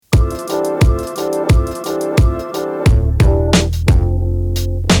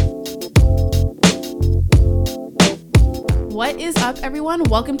up, everyone?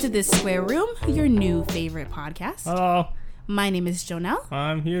 Welcome to This Square Room, your new favorite podcast. Hello, My name is Jonelle,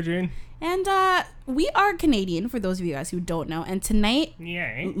 I'm Eugene. and we are Canadian, for those of you guys who don't know. And tonight,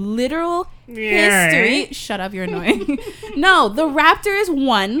 Yay. literal Yay. history. Shut up, you're annoying. No, the Raptors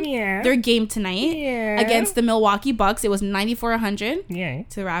won Yeah. their game tonight Yeah. against the Milwaukee Bucks. It was 94-100 Yay.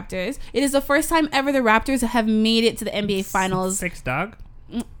 to the Raptors. It is the first time ever the Raptors have made it to the NBA Finals. Six dog.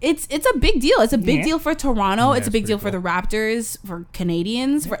 It's a big deal. It's a big Yeah. deal for Toronto. Yeah, it's a it's big deal pretty for the Raptors, for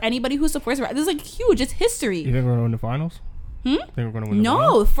Canadians, for anybody who supports the Raptors. This is like huge. It's You history. think we're gonna win the finals? Think we're gonna win the No,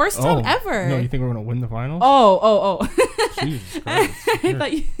 finals? first time ever. No, you think we're gonna win the finals? Oh. Jesus Christ. I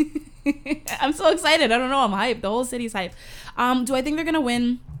thought you I'm so excited. I don't know. I'm hyped. The whole city's hyped. Do I think they're gonna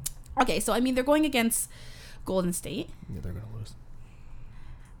win? Okay, so I mean they're going against Golden State. Yeah, they're gonna lose.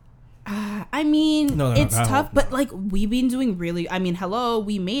 I mean, No, they're not. it's I tough, hope but not. like we've been doing really. I mean, hello,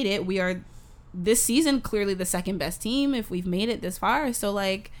 we made it. We are this season clearly the second best team if we've made it this far. So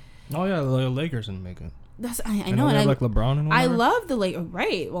like, Oh yeah, the Lakers didn't make it. that's I And know, they and have, like LeBron and I whatever. love the Lakers.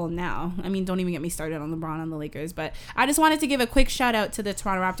 Right. Well, now, I mean, don't even get me started on LeBron on the Lakers. But I just wanted to give a quick shout out to the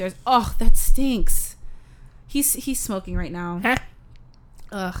Toronto Raptors. Oh, that stinks. He's smoking right now. Huh?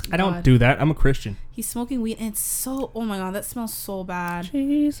 Ugh. I don't God. do that. I'm a Christian. He's smoking weed, and it's so. Oh my God, that smells so bad.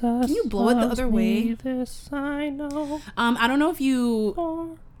 Jesus. Can you blow it the other way? This I know. I don't know if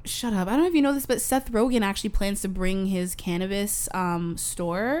you. Shut up. I don't know if you know this, but Seth Rogen actually plans to bring his cannabis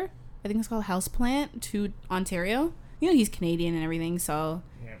store. I think it's called Houseplant to Ontario. You know he's Canadian and everything, so.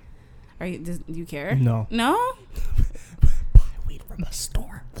 Yeah. Do you care? No. No? Buy weed from the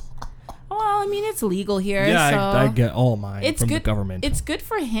store. Well, I mean, it's legal here. Yeah, so I get all mine it's from good. the government. It's good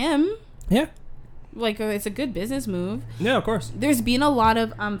for him. Yeah. Like, it's a good business move. Yeah, of course. There's been a lot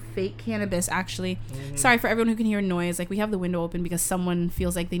of fake cannabis, actually. Mm-hmm. Sorry for everyone who can hear noise. Like, we have the window open because someone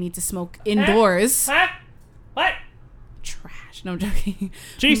feels like they need to smoke indoors. Huh? What? Trash. No, I'm joking.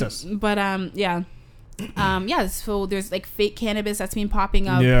 Jesus. But yeah. Yeah, so there's like fake cannabis that's been popping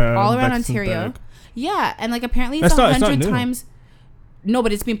up Yeah, all around that's Ontario. synthetic. Yeah, and like apparently it's It's not 100 new. times. No,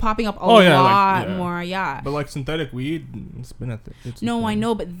 but it's been popping up a Oh, yeah, like, lot yeah. more. Yeah. But like synthetic weed, it's been at the. It's No, I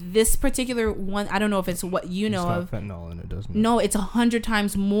know, but this particular one, I don't know if it's what you know of. fentanyl in it, doesn't it? No, it's 100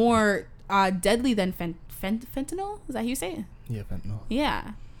 times more deadly than fentanyl. Is that how you say it? Yeah, fentanyl.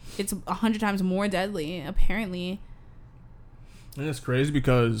 Yeah, it's 100 times more deadly. Apparently. And it's crazy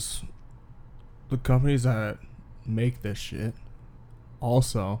because the companies that make this shit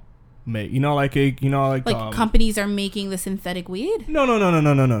also make like Companies are making the synthetic weed. No.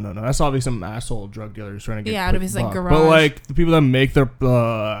 That's obviously some asshole drug dealer who's trying to get Yeah, out of his like buck. garage. But like the people that make their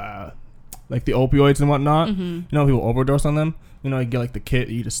like the opioids and whatnot, Mm-hmm. People overdose on them. You get like the kit,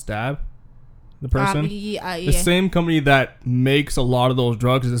 you just stab the person. Yeah. The same company that makes a lot of those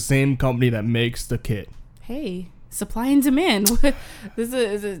drugs is the same company that makes the kit. Hey, supply and demand. This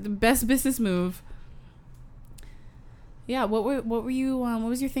is the best business move. Yeah, what were you what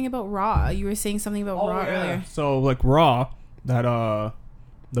was your thing about Raw? You were saying something about Raw earlier. So like Raw, that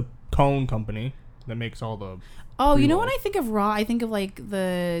the cone company that makes all the Oh, you know pre-roll. when I think of Raw, I think of like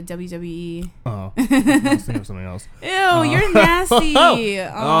the WWE. Oh, I was thinking of something else. Ew, you're nasty.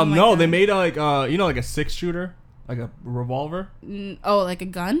 Oh, my no, God. they made like like a 6-shooter, like a revolver. Oh, like a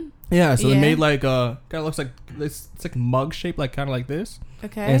gun? Yeah, so Yeah. they made like kind of looks like this. It's like mug shaped, like kind of like this.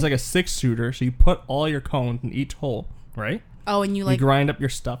 Okay. And it's like a 6-shooter. So you put all your cones in each hole, right? Oh, and you You like grind up your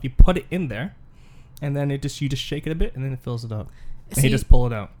stuff. You put it in there, and then you just shake it a bit, and then it fills it up. So And you you- just pull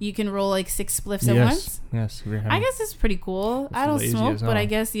it out. you can roll like 6 spliffs at once? Yes. I guess it's pretty cool. I don't lazy smoke, as but I hell.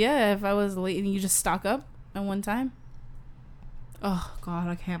 guess yeah, if I was late and you just stock up at one time. Oh god,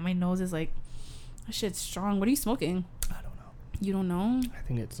 I can't. My nose is like that shit's strong. What are you smoking? I don't know. You don't know? I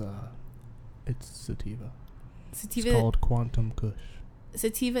think it's sativa. Sativa. It's called Quantum Kush.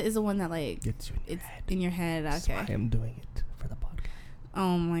 Sativa is the one that like Gets you in your it's head. in your head. That's Okay. why I am doing it for the podcast.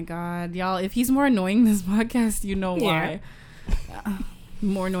 Oh my god, y'all! If he's more annoying this podcast, you know why.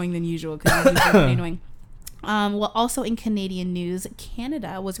 More annoying than usual because he's pretty annoying. Well, also in Canadian news,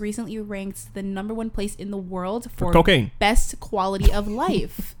 Canada was recently ranked the #1 place in the world for cocaine. best quality of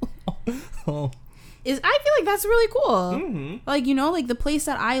life. Oh. I feel like that's really cool. Mm-hmm. Like, like the place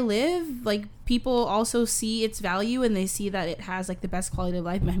that I live, like people also see its value and they see that it has like the best quality of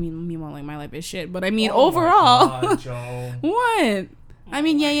life. I mean, meanwhile, like my life is shit, but I mean overall. Joe. What? I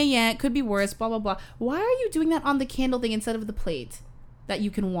mean, yeah. It could be worse. Blah blah blah. Why are you doing that on the candle thing instead of the plate that you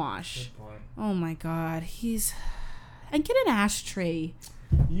can wash? Oh my god, and get an ashtray.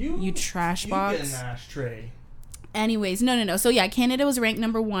 You trash box. Get an ashtray. Anyways, no. So yeah, Canada was ranked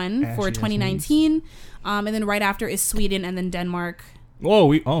 #1 for Ashy 2019, and then right after is Sweden, and then Denmark,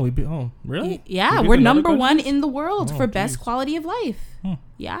 Oh, really? Yeah, We beat we're the other number one countries? in the world Oh, for best geez. quality of life. Hmm.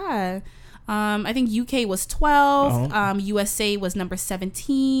 Yeah. I think UK was 12. Oh. USA was number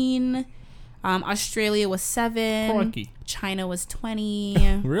 17. Australia was 7. Crikey. China was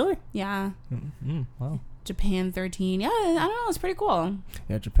 20. Really? Yeah. Wow. Japan 13. Yeah, I don't know. It's pretty cool.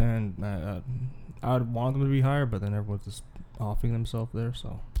 Yeah, Japan. I would want them to be higher, but then everyone's just offing themselves there.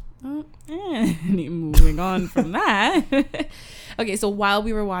 So. Moving on from that. Okay, so while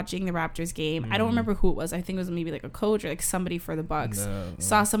we were watching the Raptors game, I don't remember who it was. I think it was maybe like a coach or like somebody for the Bucks. No.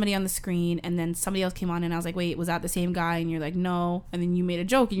 Saw somebody on the screen, and then somebody else came on, and I was like, wait, was that the same guy? And you're like, no. And then you made a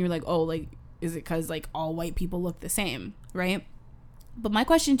joke, and you're like, oh, like, is it because like all white people look the same, right? But my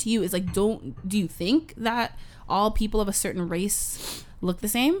question to you is like, do you think that all people of a certain race look the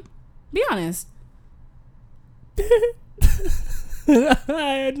same? Be honest.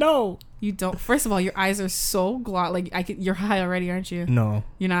 No. You don't. First of all, your eyes are so like you're high already, aren't you? No.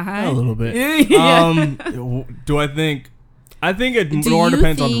 You're not high. A little bit. Yeah. Do I think? I think it Do more you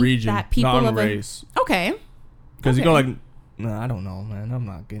depends on think region, that people not on of a- race. Okay. Because you Okay. go like, no, I don't know, man. I'm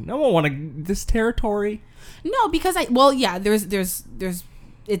not getting. I don't want to this territory. No, because there's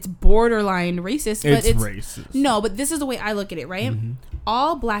it's borderline racist, but it's racist. no, but this is the way I look at it, right? Mm-hmm.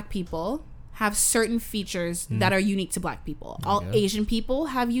 All black people have certain features that are unique to black people. All Yeah. Asian people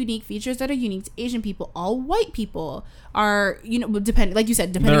have unique features that are unique to Asian people. All white people are, depending, like you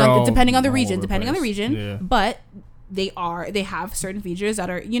said, depending They're on the all region, over the depending on the place. region. Yeah. But they have certain features that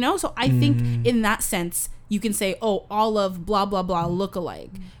are, so I think in that sense you can say, oh, all of blah blah blah look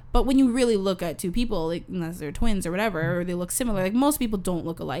alike. But when you really look at two people, like unless they're twins or whatever, or they look similar, like most people don't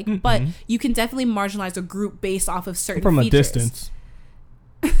look alike. But you can definitely marginalize a group based off of certain From a features. distance.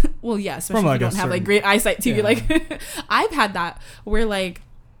 Well, yeah, especially From, if like, you a don't have like certain- great eyesight too. Yeah. Like I've had that where like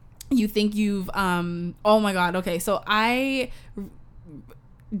you think you've oh my god, okay, so I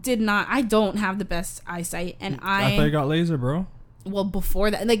don't have the best eyesight, and I thought you got laser, bro. well,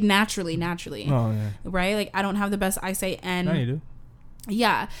 before that, like naturally Oh yeah. right, like I don't have the best eyesight, and Now you do.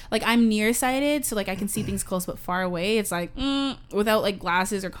 yeah, like I'm nearsighted, so like I can see things close but far away. It's like without like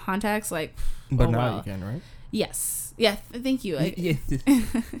glasses or contacts, like But oh, now well. you can, right? Yes. Yeah, thank you. Yes.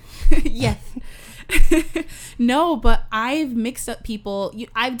 Yes. No, but I've mixed up people.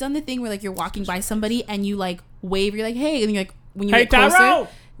 I've done the thing where like you're walking by somebody and you like wave, you're like, hey, and you're like, when you Hey, get closer, Tyrone!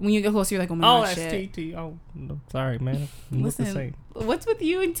 when you get closer, you're like, oh my Oh, god, that's shit. TT. Oh, no, sorry, man. You look the Listen, same. what's with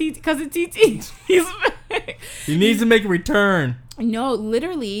you and TT? Cousin TT? He's He needs to make a return. no,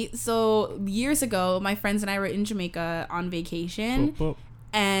 literally. So years ago, my friends and I were in Jamaica on vacation. Boop, boop.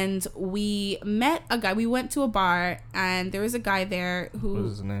 And we met a guy. We went to a bar, and there was a guy there What who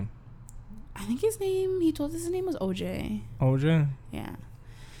is his name? I think he told us his name was OJ. OJ. Yeah.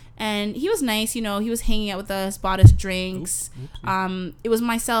 And he was nice, he was hanging out with us, bought us drinks. Oopsie. It was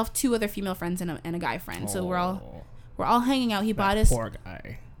myself, two other female friends, and a guy friend. So we're all hanging out. He bought us. Poor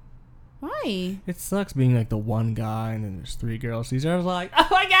guy. Why? It sucks being like the one guy and then there's three girls. These are like, oh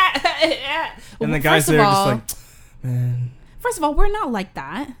my god, and the guys First of there all- just like, man. First of all, we're not like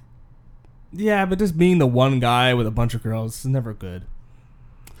that. Yeah, but just being the one guy with a bunch of girls is never good.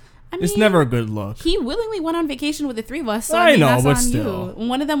 I mean, It's never a good look. He willingly went on vacation with the three of us, so I know, that's but on still. you.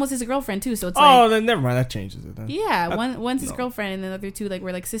 One of them was his girlfriend too, so it's Oh, like, then never mind. That changes it then. yeah, one's his no. girlfriend, and the other two like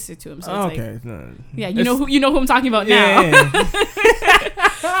were like sisters to him. So it's Okay. like, no. yeah, you know who I'm talking about now. Yeah.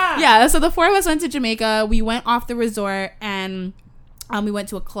 Yeah, so the four of us went to Jamaica. We went off the resort, and we went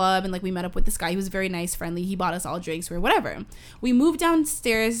to a club, and like we met up with this guy. He was very nice, friendly. He bought us all drinks or whatever. We moved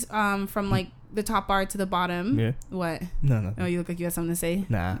downstairs from like the top bar to the bottom. Yeah. What? No. Oh, you look like you had something to say.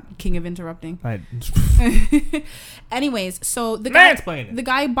 Nah. King of interrupting. I. Anyways, so the Mansplaining.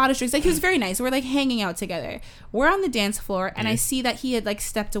 guy bought us drinks. Like he was very nice. We're like hanging out together. We're on the dance floor, and I see that he had like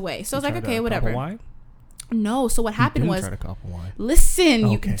stepped away. So I was like, okay, whatever. Wine? No. So what happened was, Try to cop a wine. listen,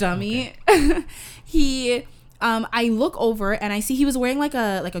 you Okay, dummy. He I look over and I see he was wearing like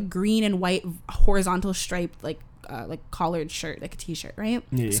a green and white horizontal striped like collared shirt, like a t-shirt, right?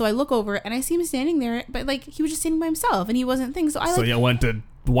 Yeah. So I look over and I see him standing there, but like he was just standing by himself and he wasn't thinking. So I So you went to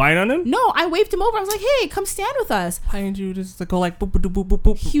wine on him? no, I waved him over. I was like, hey, come stand with us. Why didn't you just go like boop boop boop boop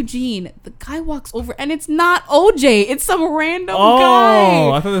boop? Eugene, the guy walks over and it's not OJ. It's some random Oh,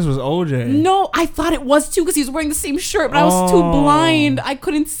 guy. I thought this was OJ. No, I thought it was too because he was wearing the same shirt, but I was too Oh. blind. I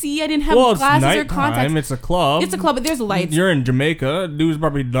couldn't see. I didn't have Well, it's glasses or nighttime. contacts. It's a club. It's a club, but there's lights. You're in Jamaica. Dude's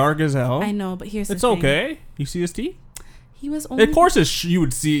probably dark as hell. I know, but here's the It's thing. okay. You see his teeth? He was only. Of course, you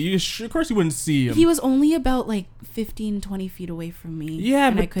would see. Of course, you wouldn't see him. He was only about like 15, 20 feet away from me. Yeah,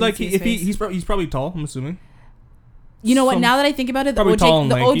 and I but couldn't like see his if face. he's probably tall. I'm assuming. You know what? Now that I think about it, the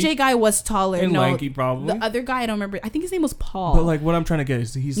OJ guy was taller. And lanky, probably. The other guy, I don't remember. I think his name was Paul. But like, what I'm trying to get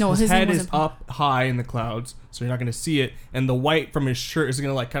is his head is up high in the clouds, so you're not gonna see it, and the white from his shirt is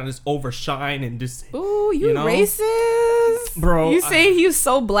gonna like kind of just overshine and just. Ooh, you racist, bro! You say he was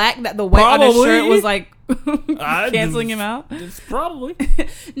so black that the white on his shirt was like canceling him out. It's probably.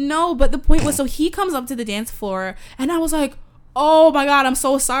 No, but the point was, so he comes up to the dance floor, and I was like, oh my god, I'm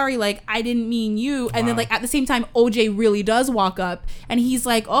so sorry, like I didn't mean you. And then like at the same time, OJ really does walk up and he's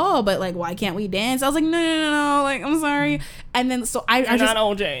like, oh, but like why can't we dance? I was like, no, like I'm sorry. And then so I just not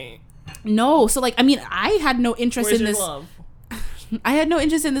OJ. No, so like I mean I had no interest Where's in your this love? I had no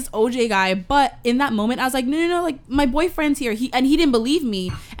interest in this OJ guy, but in that moment I was like, no, like my boyfriend's here. He didn't believe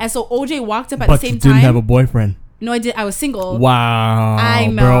me. And so OJ walked up at the same time. But you didn't have a boyfriend. No, I did. I was single. Wow. I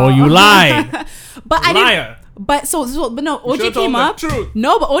know. Bro, you lied. But I didn't. But but no, OJ came up.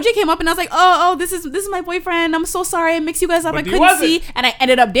 No, but OJ came up and I was like, oh, this is my boyfriend. I'm so sorry, I mixed you guys up. I couldn't see, and I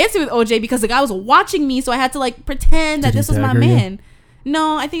ended up dancing with OJ because the guy was watching me, so I had to like pretend that this was my man.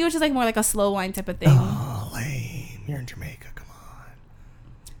 No, I think it was just like more like a slow wine type of thing. Oh, lame. You're in Jamaica. Come on.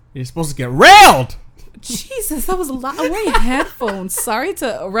 You're supposed to get railed. Jesus, that was a lot. I'm wearing headphones. Sorry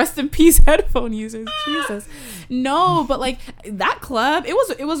to rest in peace headphone users. Jesus. No, but like that club, it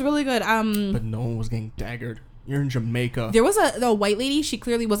was really good. But no one was getting daggered. You're in Jamaica. There was the white lady. She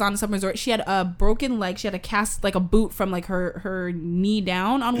clearly was on some resort. She had a broken leg. She had a cast, like a boot from like her knee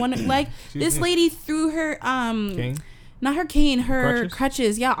down on one leg. This lady threw her cane? Not her cane, her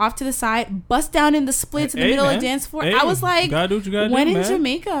crutches, off to the side, bust down in the splits in the middle of the dance floor. I was like, gotta do what you gotta when do, in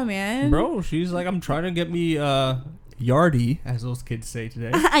Jamaica, man. Bro, she's like, I'm trying to get me yardie, as those kids say today.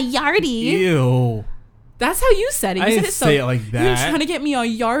 A yardie? Ew. That's how you said it. You didn't say it like that. You're trying to get me a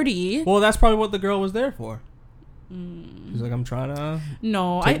yardie. Well, that's probably what the girl was there for. She's like, I'm trying to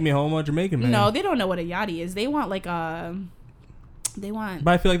take me home a Jamaican man. No, they don't know what a yardie is. They want like a... But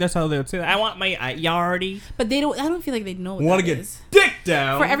I feel like that's how they would say that. I want my yardie. But they don't. I don't feel like they know what want to get dick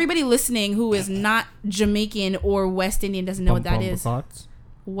down. For everybody listening who is not Jamaican or West Indian, doesn't know what that is.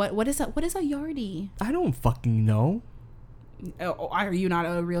 What is that? What is a yardie? I don't fucking know. Are you not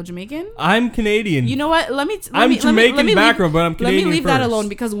a real Jamaican? I'm Canadian. You know what? I'm Jamaican background, but I'm Canadian. Let me leave that alone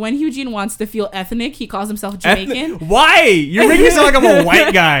because when Eugene wants to feel ethnic, he calls himself Jamaican. Why? You're making me sound like I'm a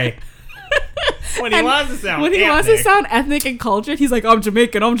white guy. When he wants to sound ethnic and cultured, he's like, I'm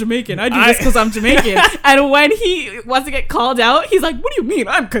Jamaican. I do this because I'm Jamaican. And when he wants to get called out, he's like, what do you mean?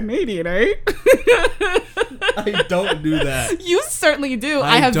 I'm Canadian, eh? I don't do that. You certainly do.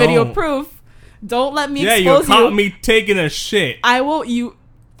 I have video proof. Don't let me expose you. Yeah, you caught me taking a shit. I will. Okay.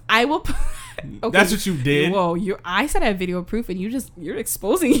 That's what you did. Whoa, I said I have video proof, and you're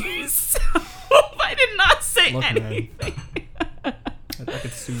exposing yourself. I did not say anything. I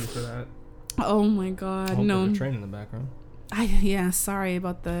could sue you for that. Oh my god, no! There's a train in the background. Sorry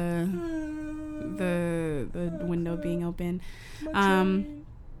about the window being open. There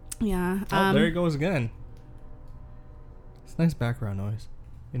it goes again. It's nice background noise,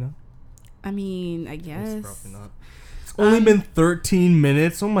 you know. I mean, I guess. It's probably not. It's only been 13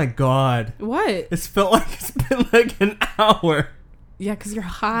 minutes. Oh my god. What? It's felt like it's been like an hour. Yeah, because you're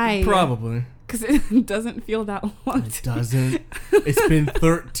high. Probably. Because it doesn't feel that long. It doesn't. It's been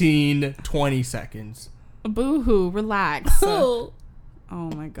 20 seconds. Boo-hoo. Relax. Oh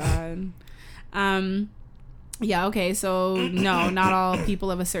my god. Yeah, okay, so no, not all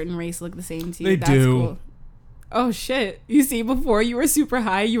people of a certain race look the same to you. That's do. Cool. Oh shit. You see, before you were super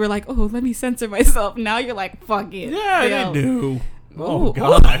high, you were like, oh, let me censor myself. Now you're like, fuck it. Yeah, they do. Oh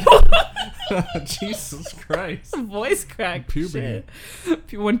god. Jesus Christ. Voice crack. Puberty.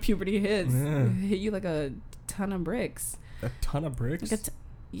 Shit. When puberty hits, it hit you like a ton of bricks. A ton of bricks?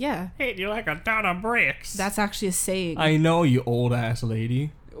 Yeah. Hit you like a ton of bricks. That's actually a saying. I know, you old ass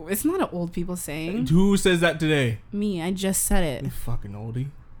lady. It's not an old people saying. Who says that today? Me. I just said it. You fucking oldie.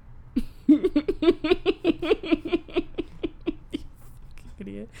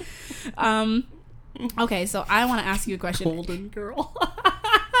 Idiot. Okay, so I want to ask you a question. Golden girl.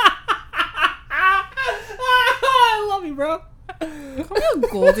 I love you, bro. Call me a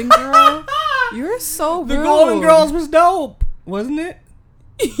golden girl. You're so rude. The Golden Girls was dope, wasn't it?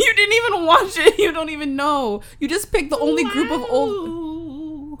 You didn't even watch it. You don't even know. You just picked the only group of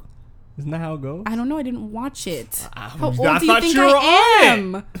old. Isn't that how it goes? I don't know. I didn't watch it. How old do you think I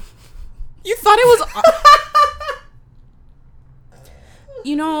am? You thought it was.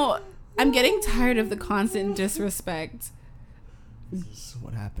 You know, I'm getting tired of the constant disrespect. This is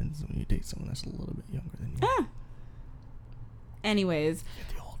what happens when you date someone that's a little bit younger than you. Anyways,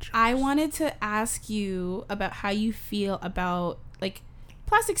 I wanted to ask you about how you feel about like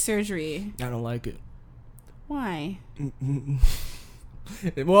plastic surgery. I don't like it. Why?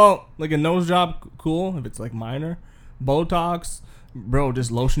 Well, like a nose job, cool if it's like minor. Botox, bro,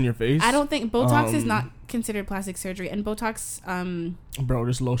 just lotion your face. I don't think Botox is not considered plastic surgery, and Botox, bro,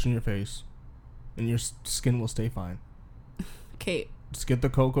 just lotion your face, and your skin will stay fine. Okay. Just get the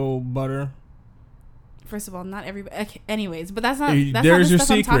cocoa butter. First of all, not everybody. Okay, anyways, but that's not. There's not your the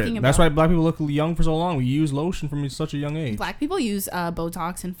stuff I'm talking secret. about. That's why black people look young for so long. We use lotion from such a young age. Black people use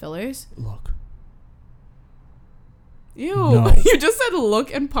Botox and fillers. Look. Ew. No. You just said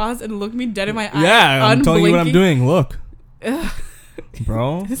look and pause and look me dead in my eye. Yeah, I'm telling you what I'm doing. Look. Ugh.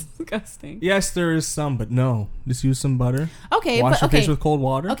 Bro. Disgusting. Yes, there is some, but no. Just use some butter. Okay, Wash but your okay. face with cold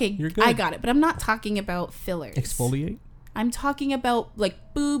water. Okay, you're good. I got it, but I'm not talking about fillers. Exfoliate. I'm talking about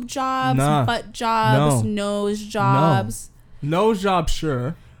like boob jobs, Nah. butt jobs, nose jobs. No. Nose job,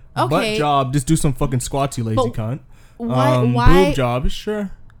 sure. Okay. Butt job, just do some fucking squats, you lazy But cunt. Why? Boob job,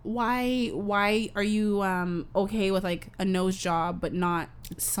 sure. Why are you okay with like a nose job but not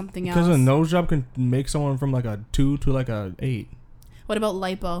something else? Because a nose job can make someone from like a 2 to like a 8. What about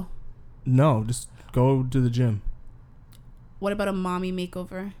lipo? No, just go to the gym. What about a mommy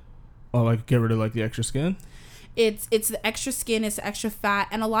makeover? Oh, like get rid of like the extra skin? It's the extra skin, it's the extra fat,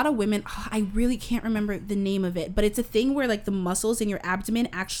 and a lot of women, I really can't remember the name of it, but it's a thing where like the muscles in your abdomen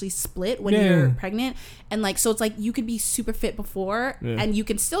actually split when you're pregnant, and like so it's like you could be super fit before and you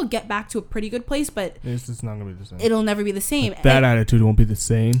can still get back to a pretty good place, but it's just not gonna be the same. It'll never be the same. That attitude won't be the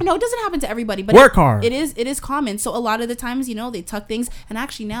same. No, it doesn't happen to everybody, but work hard. It is common. So a lot of the times, you know, they tuck things, and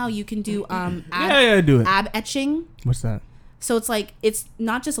actually now you can do do it. ab etching. What's that? So it's like, it's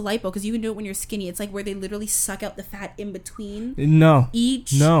not just lipo, because you can do it when you're skinny. It's like where they literally suck out the fat in between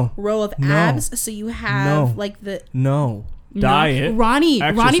each row of abs. So you have like the... Diet. Ronnie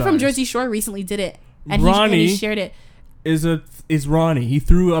exercise. from Jersey Shore recently did it. And he shared it. Is Ronnie. He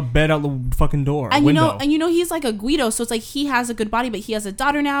threw a bed out the fucking door. And window. you know he's like a Guido, so it's like he has a good body, but he has a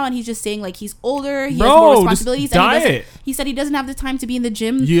daughter now, and he's just saying like he's older, he has more responsibilities, and he said he doesn't have the time to be in the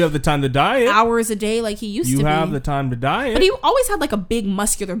gym. You have the time to diet hours a day like he used to be. You have the time to diet. But he always had like a big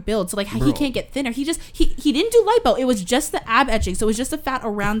muscular build, so like he can't get thinner. He didn't do lipo. It was just the ab etching, so it was just the fat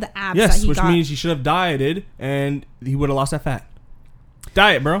around the abs. Yes, that which means he should have dieted, and he would have lost that fat.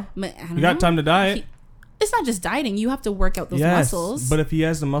 Diet, bro. You got time to diet. It's not just dieting. You have to work out those muscles. But if he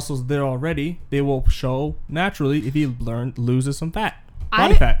has the muscles there already, they will show naturally if he loses some fat.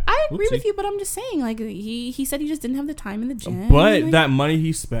 Body fat. I agree with you, but I'm just saying, like, he said he just didn't have the time in the gym. But that money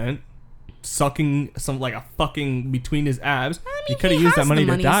he spent sucking some like a fucking between his abs, he could have used that money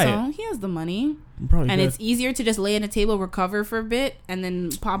to diet. So he has the money. Probably and it's easier to just lay on a table, recover for a bit, and then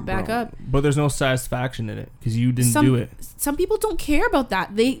pop back up. But there's no satisfaction in it because you didn't do it. Some people don't care about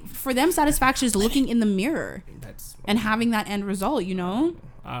that. For them, satisfaction is looking in the mirror and having that end result. You know.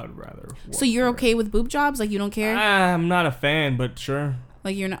 I would rather. So you're okay with boob jobs? Like you don't care? I'm not a fan, but sure.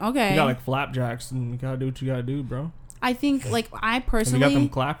 Like you're not okay. You got like flapjacks, and you gotta do what you gotta do, bro. I think like I personally and we got them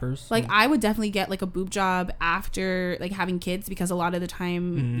clappers. Like I would definitely get like a boob job after like having kids, because a lot of the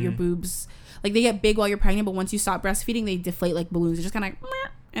time your boobs like they get big while you're pregnant, but once you stop breastfeeding they deflate like balloons. They're just kind of like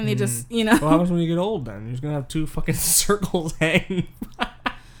and they just, you know. What happens when you get old then? You're just gonna have 2 fucking circles hanging.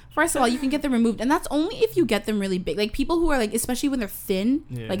 First of all, you can get them removed, and that's only if you get them really big. Like people who are like, especially when they're thin,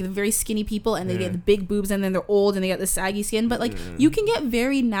 like the very skinny people, and they get the big boobs, and then they're old and they get the saggy skin. But like you can get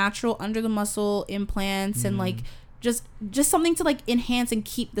very natural under the muscle implants and like just something to like enhance and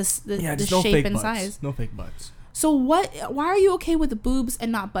keep the shape and size. No fake butts. So why are you okay with the boobs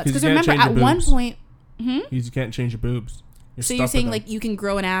and not butts? Because remember at one point, you just can't change your boobs. So you're saying like you can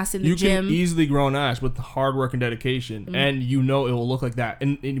grow an ass in the gym? You can easily grow an ass with hard work and dedication, and you know it will look like that.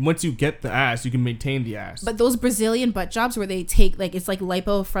 And once you get the ass, you can maintain the ass. But those Brazilian butt jobs where they take like it's like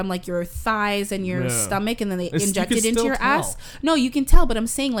lipo from like your thighs and your stomach, and then they inject it into your ass. No, you can tell. But I'm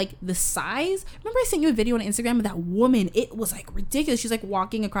saying like the size. Remember I sent you a video on Instagram of that woman? It was like ridiculous. She's like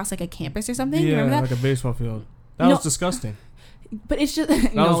walking across like a campus or something. Yeah, remember that? Like a baseball field. That was disgusting. But it's just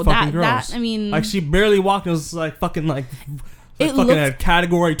that was fucking gross. That I mean, like she barely walked. It was like fucking like it fucking a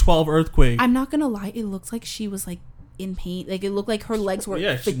category 12 earthquake. I'm not gonna lie, it looks like she was like in pain. Like it looked like her legs were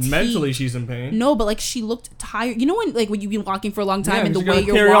mentally she's in pain. No, but like she looked tired. You know when you've been walking for a long time and the way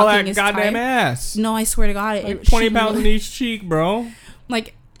you're carry walking all that is goddamn tired? Ass. No, I swear to God, like 20 pounds in each cheek, bro.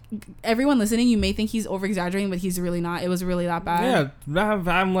 Like everyone listening, you may think he's over exaggerating, but he's really not. It was really that bad. Yeah,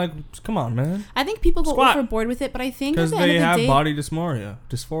 I'm like, come on, man. I think people go overboard with it, but I think because they have body dysmorphia.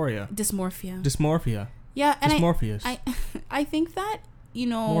 Yeah, and dysmorphias. I think that, you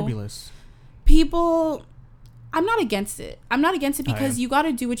know, morbulous people. I'm not against it. I'm not against it because you got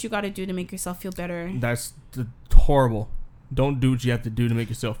to do what you got to do to make yourself feel better. That's horrible. Don't do what you have to do to make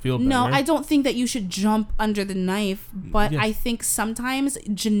yourself feel better. No, I don't think that you should jump under the knife, but I think sometimes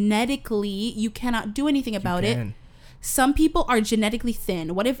genetically you cannot do anything about it. Some people are genetically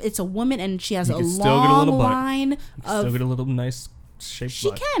thin. What if it's a woman and she has a long line of... still get a little nice shaped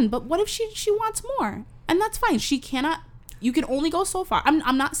She can, but what if she wants more? And that's fine. She cannot... You can only go so far.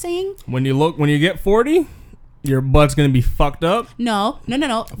 I'm not saying... When you get 40, your butt's going to be fucked up? No.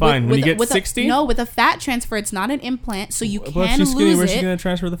 Fine. When you get 60? No, with a fat transfer, it's not an implant, so you can lose it. But if she's skinny, where's she going to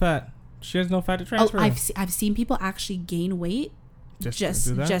transfer the fat? She has no fat to transfer. I've seen people actually gain weight just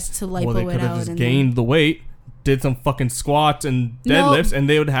to lipo well, they could it have out. Just gained the weight, did some fucking squats and deadlifts, and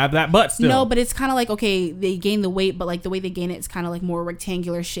they would have that butt still. No, but it's kind of like, okay, they gain the weight, but like the way they gain it is kind of like more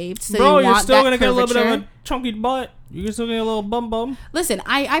rectangular shaped. So bro, you're still going to get a little bit of a chunky butt. You're still going to get a little bum. Listen,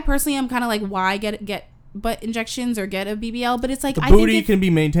 I personally am kind of like, why get butt injections or get a BBL? But it's like, the booty can be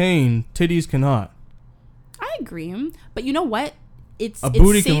maintained. Titties cannot. I agree. But you know what? It's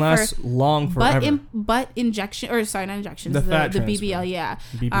booty safer. Can last long forever. Butt injection, or sorry, not injections. The BBL, yeah.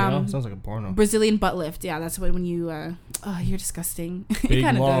 BBL sounds like a porno. Brazilian butt lift, yeah. That's when you. Oh, you're disgusting. Big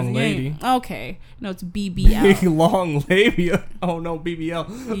it long lady. Okay, no, it's BBL. Big long labia. Oh no,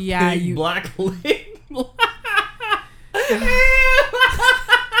 BBL. Yeah, big black leg.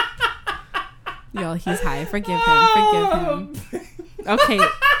 Y'all, he's high. Forgive him. Okay.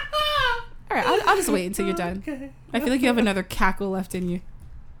 All right, I'll just wait until you're done. Okay. I feel like you have another cackle left in you.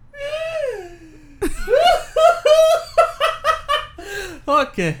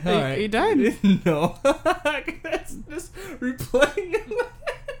 Okay, all right. Are you done? No. That's just replaying it.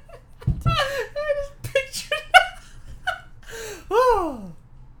 I just pictured Oh.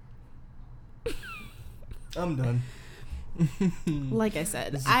 I'm done. Like I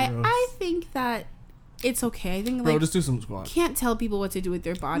said, I think that it's okay. I think, like, bro, just do some squats. Can't tell people what to do with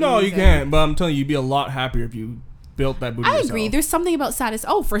their body. No, you can't. But I'm telling you, you'd be a lot happier if you built that booty. I agree. There's something about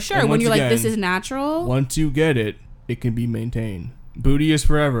oh, for sure. When you're like, this is natural. Once you get it, it can be maintained. Booty is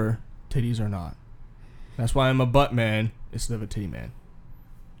forever. Titties are not. That's why I'm a butt man instead of a titty man.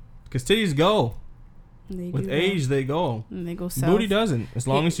 Because titties go. With age, they go. And they go south. Booty doesn't. As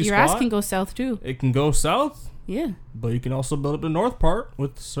long as you squat. Your ass can go south too. It can go south. Yeah. But you can also build up the north part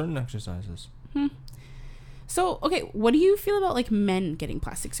with certain exercises. So, okay, what do you feel about, like, men getting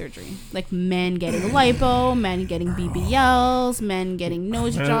plastic surgery? Like, men getting lipo, men getting BBLs, men getting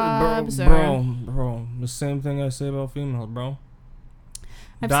nose jobs? Bro, the same thing I say about females, bro.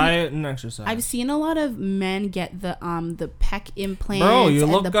 Diet and exercise. I've seen a lot of men get the pec implants. Bro, you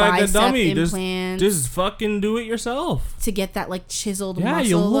look like a dummy. Implants just fucking do it yourself. To get that, like, chiseled muscle. Yeah,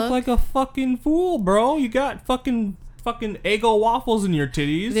 you look like a fucking fool, bro. You got fucking Eggo waffles in your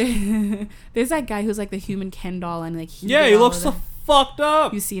titties. There's that guy who's like the human Ken doll, and like he looks so fucked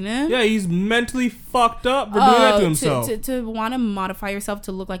up. You seen him? Yeah, he's mentally fucked up for doing that to himself. To want to modify yourself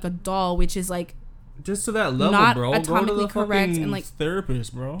to look like a doll, which is like just to that level, not bro. Atomically correct and like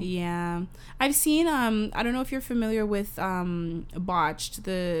therapist, bro. Yeah, I've seen. I don't know if you're familiar with Botched,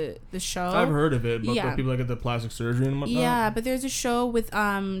 the show. I've heard of it, but the people that get the plastic surgery and whatnot. Yeah, but there's a show with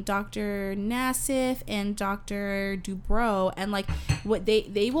Dr. Nassif and Dr. Dubrow, and like what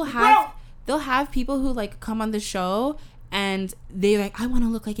they will have. They'll have people who like come on the show. And they're like, I want to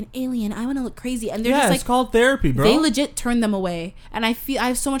look like an alien. I want to look crazy. And they're just like, it's called therapy, bro. They legit turn them away. And I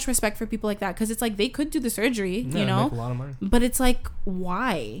have so much respect for people like that, because it's like they could do the surgery, you know, make a lot of money. But it's like,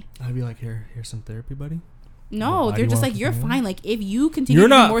 why? I'd be like, here's some therapy, buddy. No, they're just like, you're fine. Like, if you continue to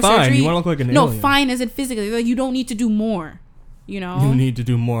do more surgery, you want to look like an alien. No, fine as in physically. They're like, you don't need to do more. You know, you need to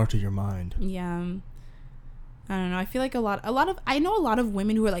do more to your mind. Yeah. I don't know. I feel like I know a lot of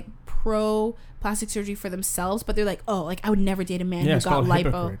women who are like pro plastic surgery for themselves, but they're like, oh, like I would never date a man who got lipo.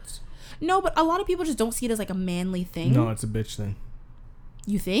 Hypocrites. No, but a lot of people just don't see it as like a manly thing. No, it's a bitch thing.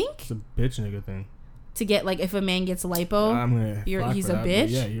 You think? It's a bitch nigga thing. To get like, if a man gets lipo, he's a bitch.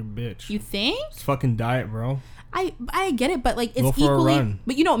 Yeah, you're a bitch. You think? It's fucking diet, bro. I get it, but like it's equally.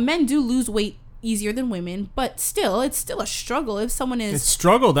 But you know, men do lose weight easier than women, but still, it's still a struggle if someone is. It's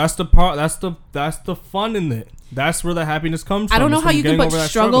struggle. That's the part. That's the fun in it. That's where the happiness comes from. I don't know how you can put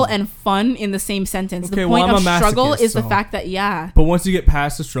struggle and fun in the same sentence. Okay, the point of struggle is the fact that But once you get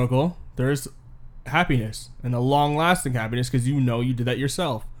past the struggle, there's happiness and a long-lasting happiness because you know you did that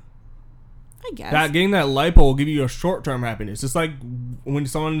yourself. I guess that getting that lipo will give you a short-term happiness. It's like when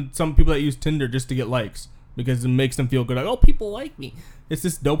some people that use Tinder just to get likes because it makes them feel good. Like, oh, people like me. It's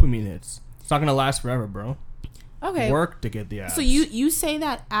just dopamine hits. It's not gonna last forever, bro. Okay. Work to get the ass. So you say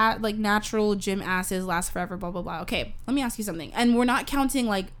that like natural gym asses last forever, blah blah blah. Okay, let me ask you something. And we're not counting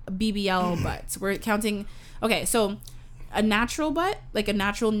like BBL butts. We're counting. Okay, so a natural butt, like a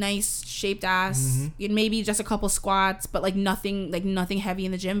natural nice shaped ass, maybe just a couple squats, but like nothing heavy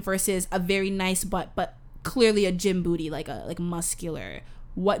in the gym, versus a very nice butt but clearly a gym booty, like muscular.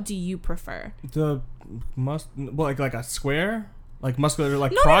 What do you prefer? Like a square, like muscular,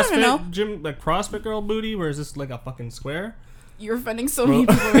 like CrossFit gym, like CrossFit girl booty, where is this like a fucking square? You're offending so many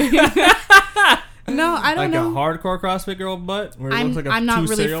people right now. No, I don't know. Like a hardcore CrossFit girl butt, where it looks like I'm not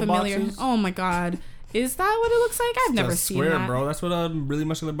really familiar. Boxes. Oh my god. Is that what it looks like? I've never seen that. Square, bro. That's what a really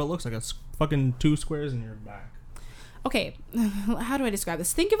muscular butt looks like. It's fucking 2 squares in your back. Okay, how do I describe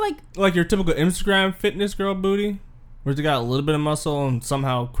this? Think of like your typical Instagram fitness girl booty, where they got a little bit of muscle and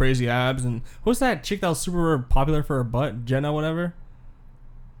somehow crazy abs. And what's that chick that was super popular for her butt? Jenna, whatever.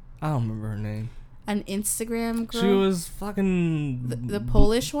 I don't remember her name. An Instagram girl. She was fucking the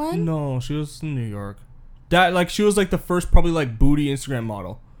Polish one. No, she was in New York. She was like the first probably like booty Instagram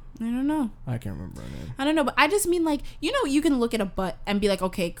model. I don't know. I can't remember her name. I don't know, but I just mean like, you can look at a butt and be like,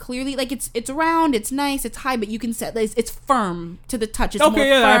 okay, clearly like it's round, it's nice, it's high, but you can set it's firm to the touch. It's okay,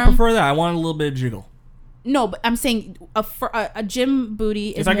 yeah, firm. I prefer that. I want a little bit of jiggle. No, but I'm saying a gym booty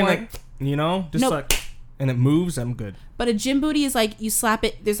is if more. I can and it moves, I'm good. But a gym booty is like you slap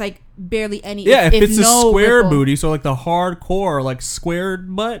it. There's like barely any. Yeah, if it's no a square ripple. Booty, so like the hardcore like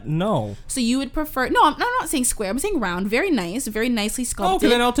squared butt, no. So you would prefer? No, I'm not saying square. I'm saying round. Very nice, very nicely sculpted.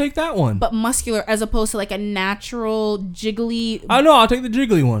 Okay, then I'll take that one. But muscular, as opposed to like a natural jiggly. I know. I'll take the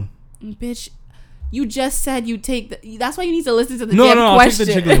jiggly one. Bitch, you just said you take the. That's why you need to listen to the damn question.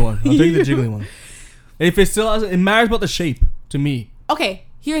 I'll take the jiggly one. I'll take the jiggly one. If it still has, it matters about the shape to me. Okay.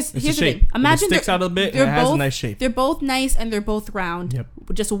 Here's the thing. Imagine it sticks out a bit and it has a nice shape. They're both nice and they're both round. Yep.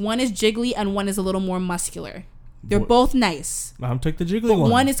 Just one is jiggly and one is a little more muscular. They're both nice. I'll take the jiggly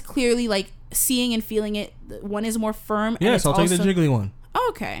one. One is clearly like seeing and feeling it. One is more firm. Yes, I'll take the jiggly one. Oh,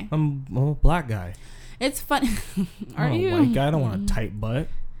 okay. I'm a black guy. It's fun. Are you? I'm a white guy. I don't want a tight butt.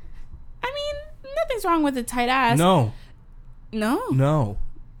 I mean, nothing's wrong with a tight ass. No.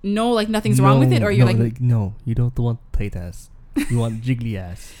 No, like nothing's wrong with it, or you're like no, you don't want tight ass. You want jiggly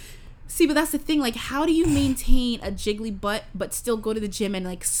ass. See, but that's the thing. Like, how do you maintain a jiggly butt but still go to the gym and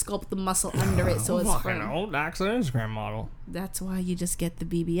like sculpt the muscle under it so it's firm? No, that's an Instagram model. That's why you just get the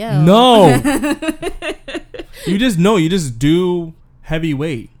BBL. No. You just do heavy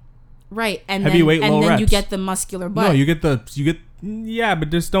weight. Right, and heavy weight, low and then reps. You get the muscular butt. No, you get but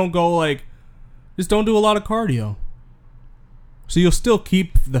just don't do a lot of cardio. So you'll still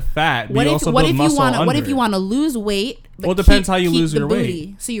keep the fat, but you also build muscle under it. What if you want to lose weight? Well, it depends how you lose your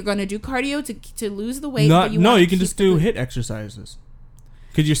weight. So you're going to do cardio to lose the weight. You can just do HIIT exercises.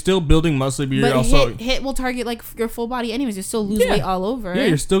 Because you're still building muscle, but you're also... HIIT will target like your full body anyways. You still lose weight all over. Yeah,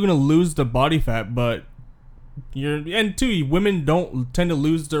 you're still going to lose the body fat, but... women don't tend to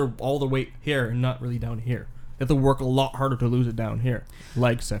lose all the weight here and not really down here. You have to work a lot harder to lose it down here.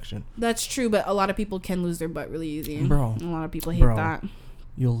 Leg section. That's true, but a lot of people can lose their butt really easy. Bro. A lot of people hate that.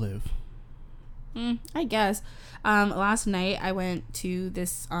 You'll live. I guess. Last night I went to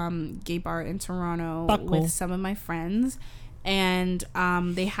this gay bar in Toronto with some of my friends, and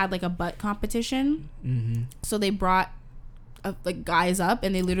they had like a butt competition. Mm-hmm. So they brought like guys up,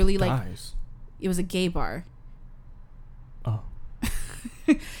 and they literally guys. It was a gay bar. Oh.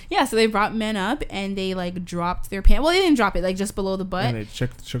 Yeah, so they brought men up and they like dropped their pants. Well, they didn't drop it, like just below the butt. And they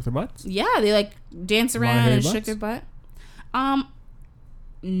shook their butts? Yeah, they like danced around and shook their butt.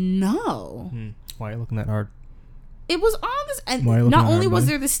 No. Why are you looking that hard? It was on this, and not only was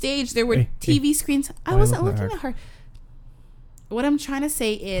there the stage, there were TV screens. I wasn't looking that hard. What I'm trying to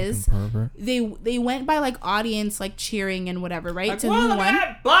say is, they went by like audience like cheering and whatever, right? Like, to who won?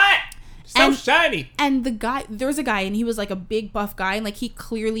 That butt! So shiny. And the guy, there was a guy, and he was like a big buff guy, and like he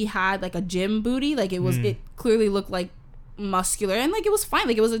clearly had like a gym booty, like it was, it clearly looked like muscular, and like it was fine,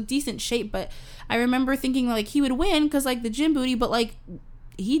 like it was a decent shape. But I remember thinking like he would win because like the gym booty, but like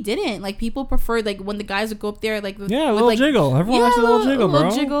he didn't. Like people preferred like when the guys would go up there like a little jiggle. Everyone likes a little jiggle, bro.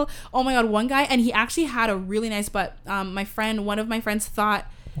 Little jiggle. Oh my god, one guy, and he actually had a really nice butt. One of my friends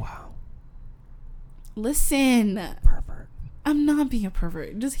thought, wow. Listen, pervert. I'm not being a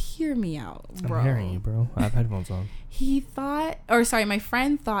pervert. Just hear me out, bro. I'm hearing you, bro. I have headphones on. My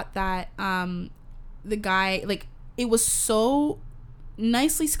friend thought that the guy, like, it was so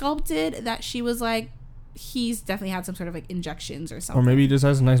nicely sculpted that she was like, he's definitely had some sort of like injections or something. Or maybe he just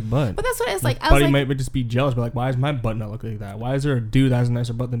has a nice butt. But that's what it's like. Buddy might just be jealous, but like, why is my butt not look like that? Why is there a dude that has a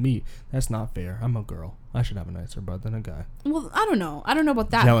nicer butt than me? That's not fair. I'm a girl. I should have a nicer butt than a guy. Well, I don't know. I don't know about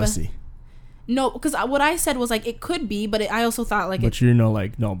that. Jealousy. No, because what I said was like it could be, but I also thought like. But you know,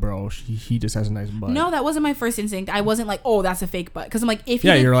 like no, bro, he just has a nice butt. No, that wasn't my first instinct. I wasn't like, oh, that's a fake butt, because I'm like, if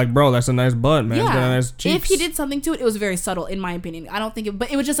you're like, bro, that's a nice butt, man. Yeah, it's got a nice cheeks. If he did something to it, it was very subtle, in my opinion. I don't think it,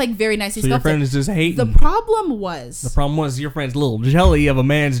 but it was just like very nicely. So your friend is just hating. The problem was your friend's little jelly of a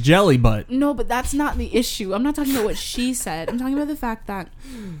man's jelly butt. No, but that's not the issue. I'm not talking about what she said. I'm talking about the fact that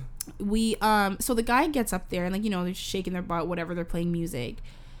we so the guy gets up there and like, you know, they're shaking their butt, whatever, they're playing music.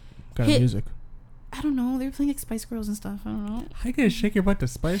 What kind of music? I don't know. They were playing like Spice Girls and stuff. I don't know. How you gonna shake your butt to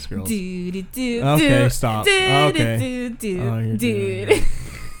Spice Girls? Okay, stop. Okay. Dude.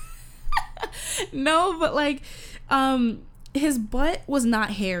 No, but like, his butt was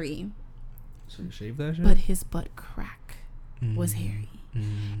not hairy. So you shaved that shit? But his butt crack was hairy.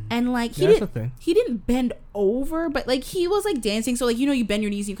 And like he didn't bend over, but like he was like dancing, so like, you know, you bend your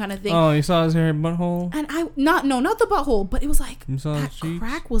knees, you kind of thing. Oh, you saw his hairy butthole? And not the butthole, but it was like that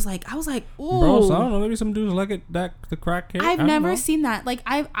crack was like, I was like, ooh. Bro, so I don't know, maybe some dudes like it, the crack hair. I've never seen that. Like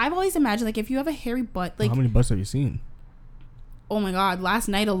I've always imagined like if you have a hairy butt, like how many butts have you seen? Oh my god, last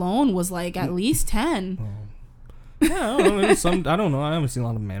night alone was like at least 10. Yeah, I don't know. I don't know. I haven't seen a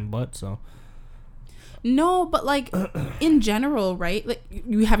lot of man butts, so. No, but like in general, right? Like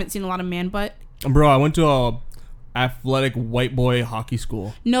you haven't seen a lot of man butt. Bro, I went to a athletic white boy hockey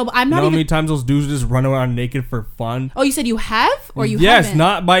school. No, but I'm not. You know how many times those dudes just run around naked for fun? Oh, you said you have, or you yes, haven't?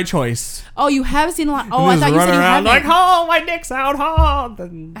 not by choice. Oh, you have seen a lot. Oh, I thought you said you haven't. Like, oh, my dick's out, oh.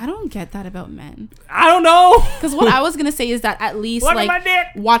 I don't get that about men. I don't know. Because what I was gonna say is that at least like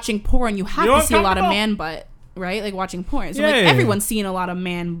watching porn, you have to see a lot of man butt, right? Like watching porn, so like everyone's seen a lot of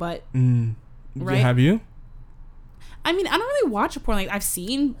man butt, right? Have you? I mean, I don't really watch porn. Like I've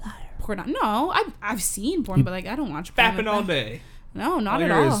seen porn. No, I've seen porn, but like I don't watch porn. Fapping all day. No, not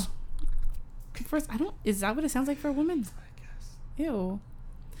at all. First, I don't. Is that what it sounds like for a woman? I guess. Ew.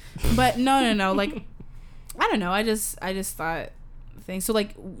 But no. Like, I don't know. I just thought things. So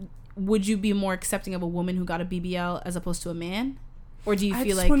like, would you be more accepting of a woman who got a BBL as opposed to a man, or do you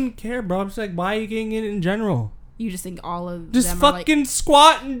feel like? I wouldn't care, bro. I'm just like, why are you getting it in general? You just think all of just them fucking are like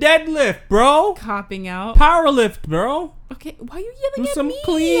squat and deadlift, bro. Copping out. Power lift, bro. Okay, why are you yelling at some me?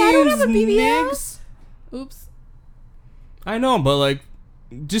 Cleans, I don't have a BBL. Niggas. Oops. I know, but like,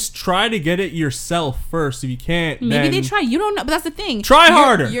 just try to get it yourself first. If you can't, maybe they try. You don't know, but that's the thing. Try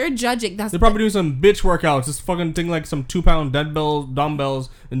harder. You're judging. They're probably doing some bitch workouts. Just fucking thing like some 2-pound dumbbells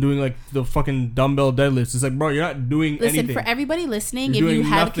and doing like the fucking dumbbell deadlifts. It's like, bro, you're not doing anything. Listen, for everybody listening, if you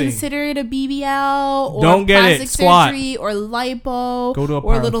had considered a BBL or don't get plastic it. Squat. surgery or lipo Go to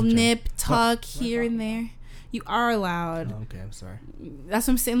or a little nip tuck here and there, you are allowed. Oh, okay, I'm sorry. That's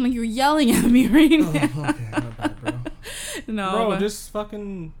what I'm saying. Like you're yelling at me right now. Okay, not bad, bro. No, bro, just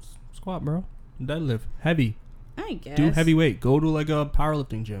fucking squat, bro. Deadlift, heavy. I guess. Do heavy weight. Go to like a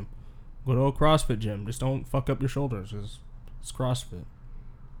powerlifting gym. Go to a CrossFit gym. Just don't fuck up your shoulders. It's CrossFit.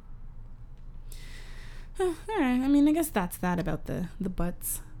 All right. I mean, I guess that's that about the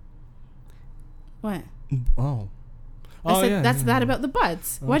butts. What? Oh. I said that's that about the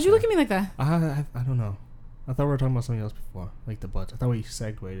butts. Okay. Why'd you look at me like that? I don't know. I thought we were talking about something else before, like the butts. I thought we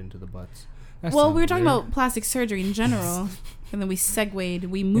segued into the butts. Well, we were talking about plastic surgery in general, and then we segued.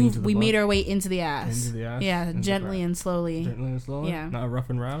 We made our way into the ass. Into the ass? Yeah, gently and slowly. Gently and slowly? Yeah. Not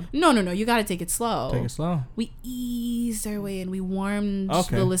rough and round? No. You got to take it slow. Take it slow. We eased our way and we warmed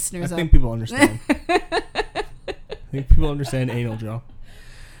the listeners up. I think people understand. I think people understand anal, Joe.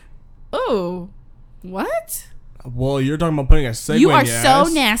 Oh, what? Well, you're talking about putting a segue in the ass. You are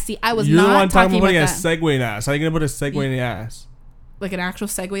so nasty. I was not talking about that. You're the one talking about putting a segue in the ass. How are you going to put a segue in the ass? Like an actual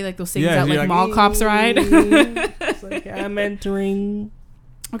Segway, like those things that like mall cops ride. It's like I'm entering.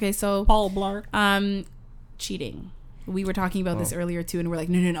 Okay, so Paul Blart. Cheating. We were talking about this earlier too, and we're like,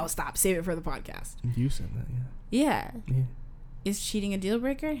 no, stop, save it for the podcast. You said that, yeah. Is cheating a deal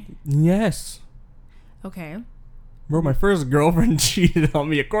breaker? Yes. Okay. Bro, my first girlfriend cheated on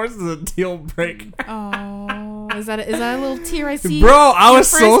me. Of course, it's a deal breaker. Oh, is that a little tear I see? Bro, I was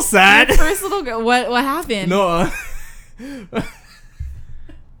so sad. Your first little girl. What happened? No.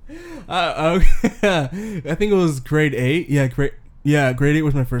 I think it was grade 8. Grade 8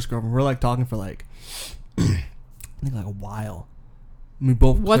 was my first girlfriend. We were like talking for like I think like a while. We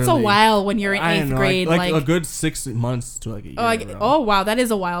both. What's a while when you're in 8th grade? Like a good 6 months to like a year. Oh wow, that is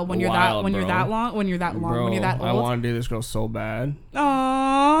a while when you're that old. I want to date this girl so bad.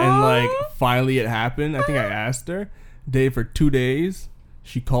 Aww. And like finally it happened. I think I asked her. Dated for 2 days.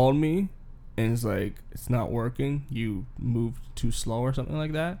 She called me. And it's like, it's not working. You moved too slow or something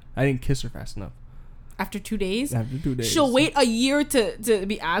like that. I didn't kiss her fast enough. After 2 days? After 2 days. She'll wait a year to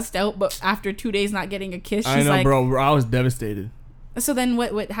be asked out, but after 2 days not getting a kiss, she's like... I know, bro. I was devastated. So then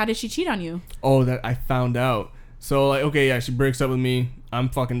what how did she cheat on you? Oh, that I found out. So like, okay, yeah, she breaks up with me. I'm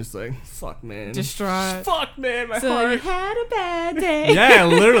fucking just like, fuck, man. Distraught. Fuck, man, my So heart. you had a bad day. Yeah,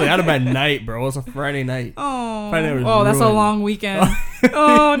 literally, I had a bad night, bro. It was a Friday night. Oh. Friday night was that's a ruined. long weekend.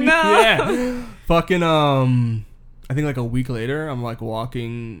 Oh no. Yeah. Fucking I think like a week later, I'm like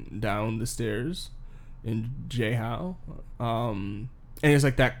walking down the stairs in J Howe. And it's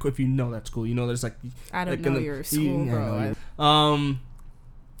like that. If you know that school, you know there's like. I don't like know your school, bro.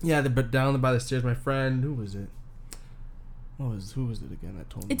 Yeah, but down by the stairs, my friend. Who was it? Who was it again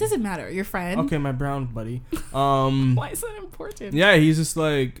that told me? It doesn't matter. Your friend. Okay, my brown buddy. Why is that important? Yeah, he's just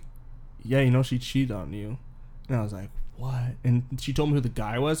like, yeah, you know, she cheated on you. And I was like, what? And she told me who the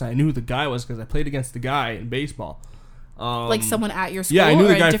guy was. I knew who the guy was because I played against the guy in baseball. Like someone at your school? Yeah, I knew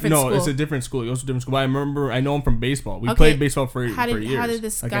the guy. No, School? It's a different school. He goes to a different school. But I know him from baseball. We played baseball for years. How did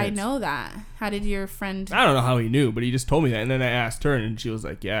this guy know that? How did your friend? I don't know how he knew, but he just told me that. And then I asked her, and she was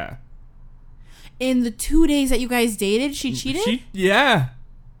like, yeah. In the 2 days that you guys dated, she cheated? Yeah.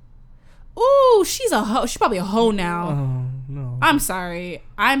 Ooh, she's a hoe. She's probably a hoe now. Oh, no. I'm sorry.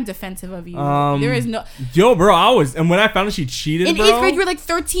 I'm defensive of you. There is no... Yo, bro, and when I found out she cheated, in bro. 8th grade, you were like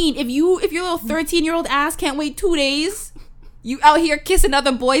 13. If your little 13-year-old ass can't wait 2 days, you out here kissing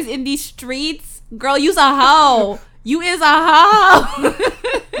other boys in these streets, girl, you's a hoe. You is a hoe.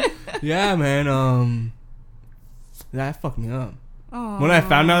 Yeah, man. That fucked me up. Aww. When I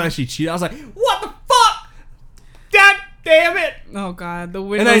found out that she cheated, I was like, what the fuck? God damn it. Oh, God. The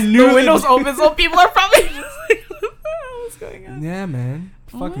windows open so people are probably just like, what the hell is going on? Yeah, man.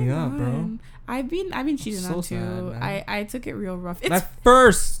 Fuck me up, bro. I've been cheated So on, too. sad, I took it real rough. My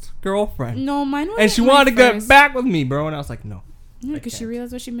first girlfriend. No, mine was. And she wanted to get back with me, bro. And I was like, no. Because she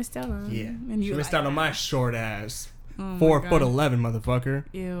realized what she missed out on. Yeah. And she missed out on my short ass. Oh 4'11", motherfucker.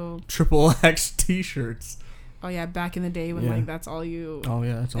 Ew. Triple X t-shirts. Oh yeah, back in the day when like that's all you. Oh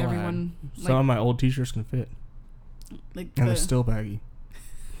yeah, that's all everyone. I had. Some of my old t-shirts can fit. Like and they're still baggy.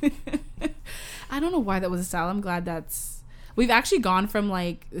 I don't know why that was a style. I'm glad we've actually gone from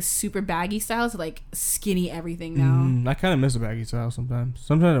like super baggy style to like skinny everything now. I kind of miss a baggy style sometimes.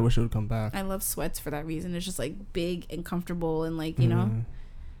 Sometimes I wish it would come back. I love sweats for that reason. It's just like big and comfortable and like, you know.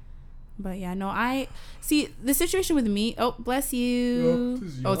 But yeah, no, I see the situation with me. Oh, bless you.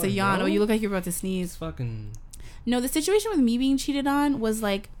 Oh, it's a yawn. Bro. Oh, you look like you're about to sneeze. Fucking. No, the situation with me being cheated on was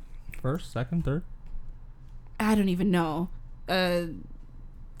like first, second, third. I don't even know.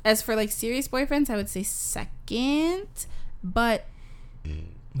 As for like serious boyfriends, I would say second. But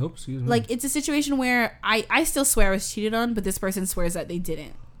oops, excuse me. Like it's a situation where I still swear I was cheated on, but this person swears that they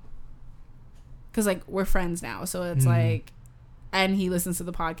didn't. Cause like we're friends now, so it's like. And he listens to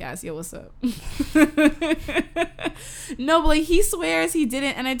the podcast. Yo, what's up? No, but like he swears he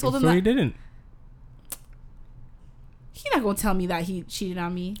didn't, and I told him that he didn't. He's not gonna tell me that he cheated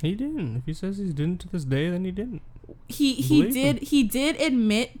on me. He didn't. If he says he didn't to this day, then he didn't. He did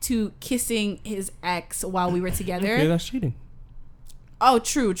admit to kissing his ex while we were together. Okay, that's cheating. Oh,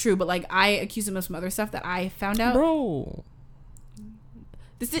 true. But like I accused him of some other stuff that I found out. Bro.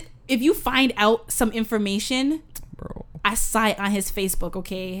 If you find out some information, bro, I saw it on his Facebook.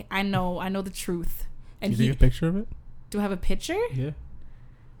 Okay, I know the truth. And you take a picture of it? Do I have a picture? Yeah.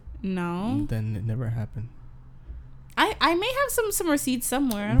 No. Then it never happened. I may have some receipts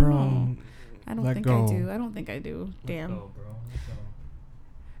somewhere. I don't know. I don't think I do. Damn. Let go, bro.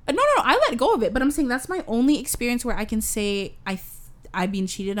 No. I let go of it, but I'm saying that's my only experience where I can say I've been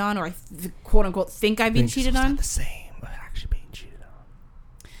cheated on, or I quote unquote think I've been cheated on. Not the same, but actually being cheated on.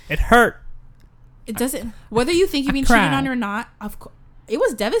 It hurt. It doesn't. Whether you think you've been cheated on or not, of course. It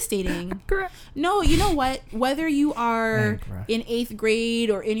was devastating. No, you know what? Whether you are in 8th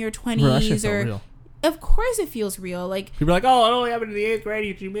grade or in your 20s or real. Of course it feels real. Like people are like, oh, it only happened in the 8th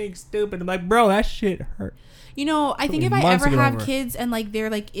grade. You're being stupid. I'm like, bro, that shit hurt. You know, I think if I ever have kids and like they're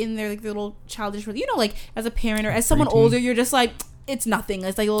like in their like little childish, you know, like as a parent or as someone older, you're just like, it's nothing.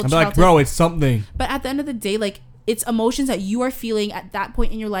 It's like a little. I'm like, bro, it's something. But at the end of the day, like it's emotions that you are feeling at that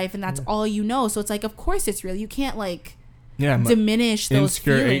point in your life, and that's all you know. So it's like, of course it's real. You can't like diminish those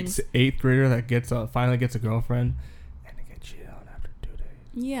feelings. 8th grader that finally gets a girlfriend.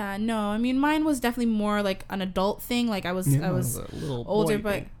 Yeah, no, I mean mine was definitely more like an adult thing. Like I was a little older,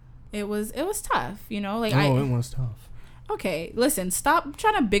 but it was tough, you know. Like it was tough. Okay, listen, stop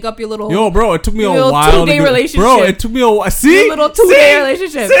trying to big up your little. Yo, bro, it took me a while. 2-day relationship. Bro, it took me a while. See, your little 2-day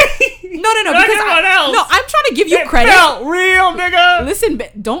relationship. No, because I'm trying to give you credit. Felt real, nigga. Listen,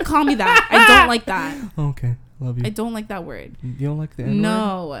 don't call me that. I don't like that. Okay, love you. I don't like that word. You don't like the N-word?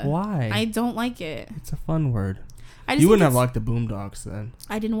 No. Why? I don't like it. It's a fun word. You wouldn't have liked the Boondocks then.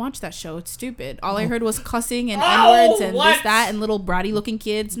 I didn't watch that show. It's stupid. All I heard was cussing and N-words and this, that, and little bratty looking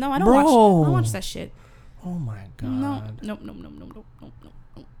kids. No, I don't watch. I don't watch that shit. Oh my god. No. All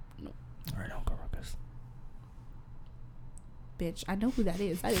right, Uncle Ruckus. Bitch, I know who that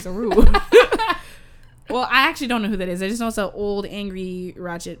is. That is a rude. Well, I actually don't know who that is. I just know it's an old, angry,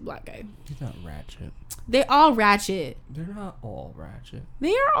 ratchet black guy. He's not ratchet. They're all ratchet. They're not all ratchet.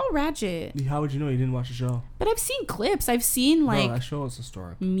 They are all ratchet. How would you know you didn't watch the show? But I've seen clips. I've seen like that show is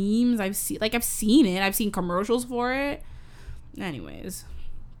historic. Memes. I've seen it. I've seen commercials for it. Anyways,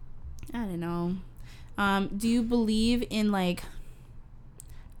 I don't know. Do you believe in like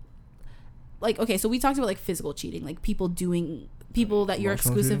okay? So we talked about like physical cheating, like people that you're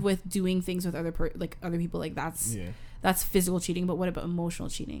exclusive cheating? With doing things with other people. Like that's physical cheating. But what about emotional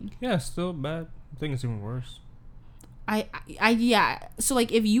cheating? Yeah, still bad. I think it's even worse. Yeah. So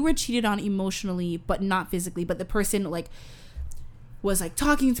like if you were cheated on emotionally but not physically, but the person like was like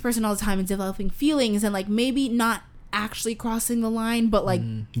talking to the person all the time and developing feelings and like maybe not actually crossing the line, but like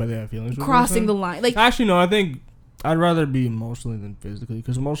but they have feelings crossing the line. Like actually no, I think I'd rather be emotionally than physically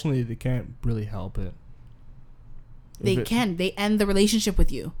because emotionally they can't really help it. They end the relationship with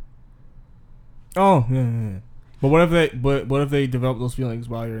you. Oh yeah. But what if they develop those feelings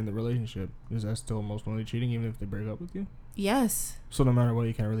while you're in the relationship? Is that still emotionally cheating even if they break up with you? Yes. So no matter what,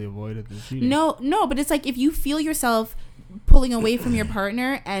 you can't really avoid it. Cheating. No, but it's like if you feel yourself pulling away from your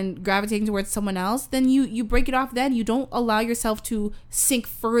partner and gravitating towards someone else, then you break it off. Then you don't allow yourself to sink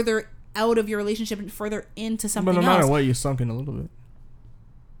further out of your relationship and further into something else. But no matter what, you sunk in a little bit.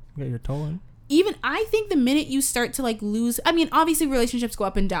 You got your toe in. Even I think the minute you start to like lose, I mean, obviously relationships go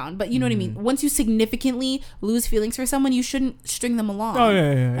up and down, but you know what I mean? Once you significantly lose feelings for someone, you shouldn't string them along. Oh,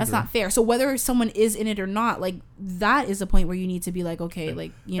 yeah. That's not fair. So whether someone is in it or not, like that is the point where you need to be like, okay,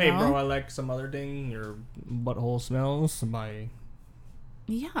 like, you know. Hey, bro, I like some other thing. Your butthole smells.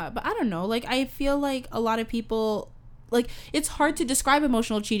 Yeah, but I don't know. Like, I feel like a lot of people, like, it's hard to describe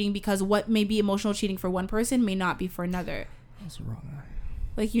emotional cheating because what may be emotional cheating for one person may not be for another. That's the wrong eye.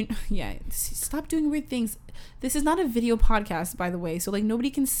 Like, stop doing weird things. This is not a video podcast, by the way, so like nobody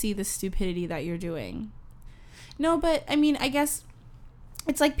can see the stupidity that you're doing. No, but I mean, I guess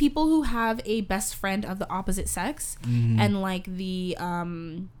it's like people who have a best friend of the opposite sex and like the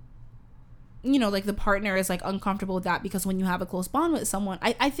like the partner is like uncomfortable with that because when you have a close bond with someone,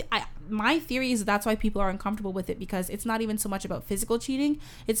 my theory is that's why people are uncomfortable with it because it's not even so much about physical cheating,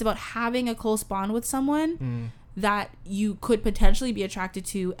 it's about having a close bond with someone that you could potentially be attracted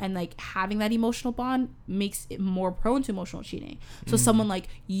to, and like having that emotional bond makes it more prone to emotional cheating. So someone like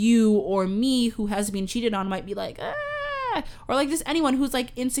you or me who has been cheated on might be like, or like just anyone who's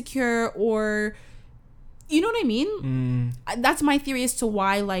like insecure, or you know what I mean? That's my theory as to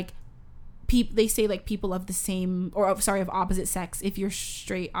why like they say like people of the same of opposite sex, if you're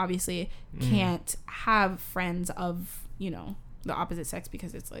straight obviously can't have friends of the opposite sex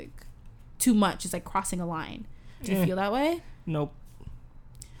because it's like too much. It's like crossing a line. Do you feel that way? Nope.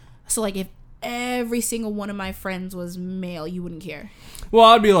 So like if every single one of my friends was male, you wouldn't care? Well,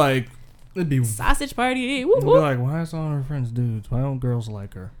 I'd be like, it'd be sausage party. I'd be like, why is all her friends dudes? Why don't girls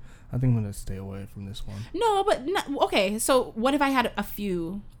like her? I think I'm gonna stay away from this one. No, but okay. So what if I had a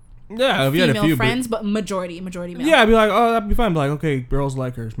few? Yeah, if you had a few friends, but majority male. Yeah, I'd be like, oh, that'd be fine. Be like, okay, girls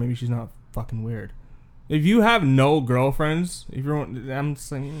like her. Maybe she's not fucking weird. If you have no girlfriends, I'm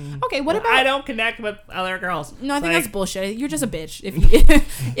saying, okay, what about I don't connect with other girls? No, I think that's bullshit. You're just a bitch.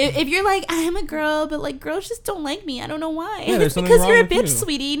 If you're like, I'm a girl, but like girls just don't like me. I don't know why. Yeah, it's because you're a bitch,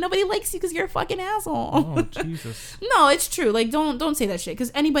 sweetie. Nobody likes you because you're a fucking asshole. Oh, Jesus. No, it's true. Like, don't say that shit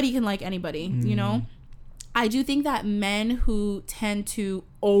because anybody can like anybody. You know. I do think that men who tend to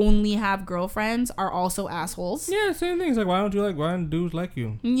only have girlfriends are also assholes. Yeah, same thing. It's like, why don't dudes like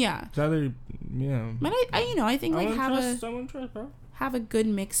you? Yeah. It's either, But I think like have a good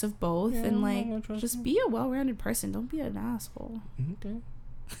mix of both, and like just be a well-rounded person. Don't be an asshole.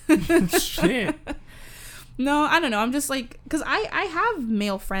 Okay. Shit. No, I don't know. I'm just like, because I have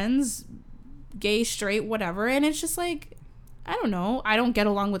male friends, gay, straight, whatever, and it's just like, I don't know. I don't get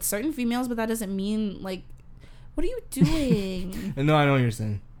along with certain females, but that doesn't mean like, what are you doing? No, I know what you're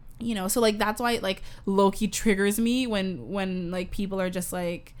saying. So like that's why like low-key triggers me when like people are just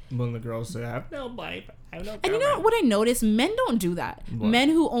like, when the girls say, I have no wife, I have no girlfriend. And you know what I noticed? Men don't do that. What? Men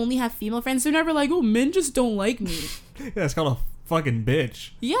who only have female friends, they're never like, oh, men just don't like me. Yeah, it's called a fucking bitch.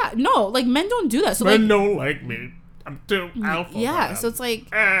 Yeah, no, like men don't do that. So men like, don't like me. I'm too alpha. Yeah, so it's like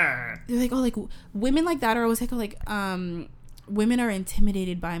they're like, oh, like women like that are always like, women are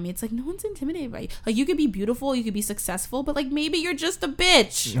intimidated by me. It's like, no one's intimidated by you. Like, you could be beautiful, you could be successful, but like maybe you're just a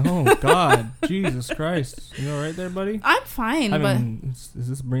bitch. Oh God, Jesus Christ! You all right there, buddy? I'm fine. Is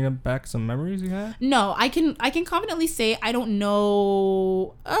this bringing back some memories you had? No, I can confidently say I don't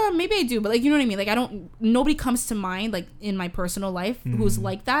know. Maybe I do, but like, you know what I mean. Like, nobody comes to mind like in my personal life who's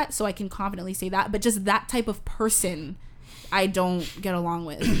like that, so I can confidently say that. But just that type of person, I don't get along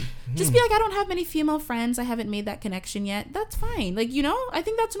with. Just be like, I don't have many female friends. I haven't made that connection yet. That's fine. Like, you know, I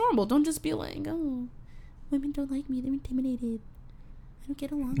think that's normal. Don't just be like, oh, women don't like me. They're intimidated. I don't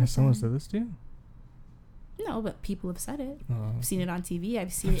get along with someone them. said this to you? No, but people have said it. I've seen it on TV.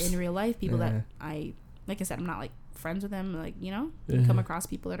 I've seen it in real life. People that like I said, I'm not like friends with them. Like, you know, you come across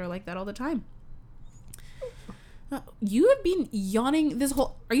people that are like that all the time. You have been yawning this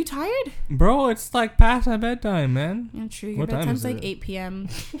whole... Are you tired? Bro, it's like past my bedtime, man. Yeah, true. Your bedtime's like 8 p.m.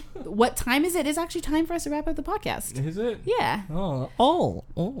 What time is it? It's actually time for us to wrap up the podcast. Is it? Yeah. Oh.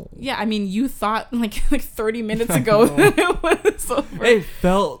 Yeah, I mean, you thought like 30 minutes ago that it was over. It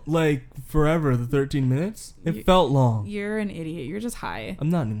felt like forever, the 13 minutes. It felt long. You're an idiot. You're just high. I'm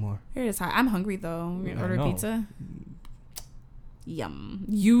not anymore. You're just high. I'm hungry, though. We're gonna order pizza. Yum.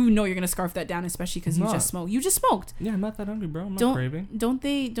 You know you're gonna scarf that down, especially because you just smoked. You just smoked. Yeah, I'm not that hungry, bro. I'm not craving. Don't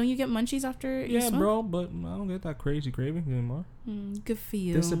you get munchies after you smoke? Yeah, bro, but I don't get that crazy craving anymore. Good for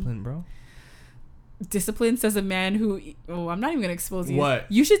you. Discipline, bro. Discipline, says a man who... Oh, I'm not even gonna expose you.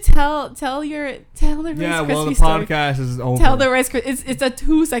 What? You should tell the Rice Krispie Yeah, well, the story. podcast is over. Tell the Rice Krispie... It's a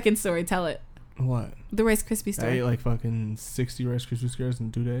 2-second story. Tell it. What? The Rice Krispie story. I ate like fucking 60 Rice Krispie squares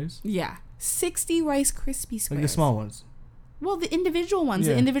in 2 days. Yeah. 60 Rice Krispie squares. Like the small ones. Well, the individual ones,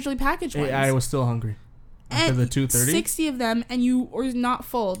 the individually packaged ones. I was still hungry. After the 2:30? 60 of them, and you were not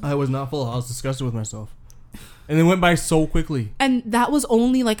full. I was not full. I was disgusted with myself. And it went by so quickly. And that was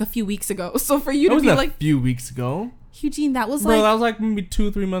only like a few weeks ago. So for you to be like... a few weeks ago. Eugene, that was that was like maybe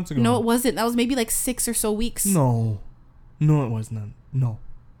 2-3 months ago. No, it wasn't. That was maybe like 6 or so weeks. No, it was not. No.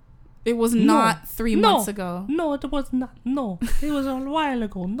 It was not 3 months ago. No, it was not. No. It was a while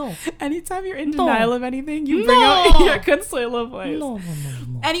ago. No. Anytime you're in denial of anything, you bring out your Consuelo voice. No.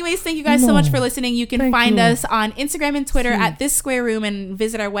 Anyways, thank you guys so much for listening. You can find us on Instagram and Twitter at This Square Room and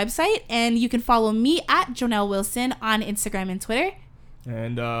visit our website. And you can follow me at Jonelle Wilson on Instagram and Twitter.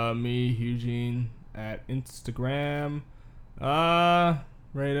 And me, Eugene, at Instagram.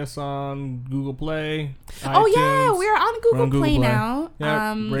 Rate us on Google Play. Oh iTunes. yeah, we're on Google Play now.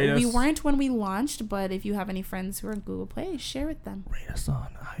 Yeah, we weren't when we launched, but if you have any friends who are on Google Play, share with them. Rate us on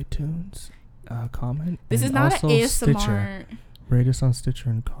iTunes. Comment. This is not an ASMR. Stitcher. Rate us on Stitcher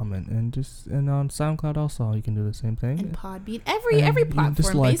and comment, and on SoundCloud also you can do the same thing. And Podbean, every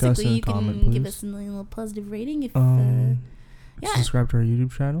platform like basically you can comment, give us a little positive rating if subscribe to our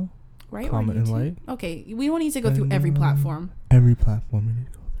YouTube channel. Right, comment and like. Okay, we don't need to go through every platform. Every platform you need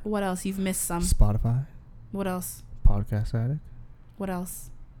to go through. What else? You've missed some. Spotify. What else? Podcast Addict. What else?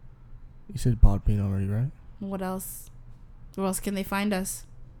 You said Podbean already, right? What else? Where else can they find us?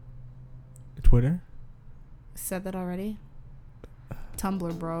 Twitter. Said that already.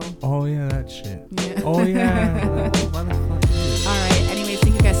 Tumblr, bro. Oh yeah, that shit. Yeah. Oh yeah. All right. Anyways,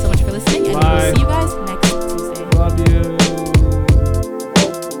 thank you guys so much for listening, and we'll see you guys next Tuesday. Love you.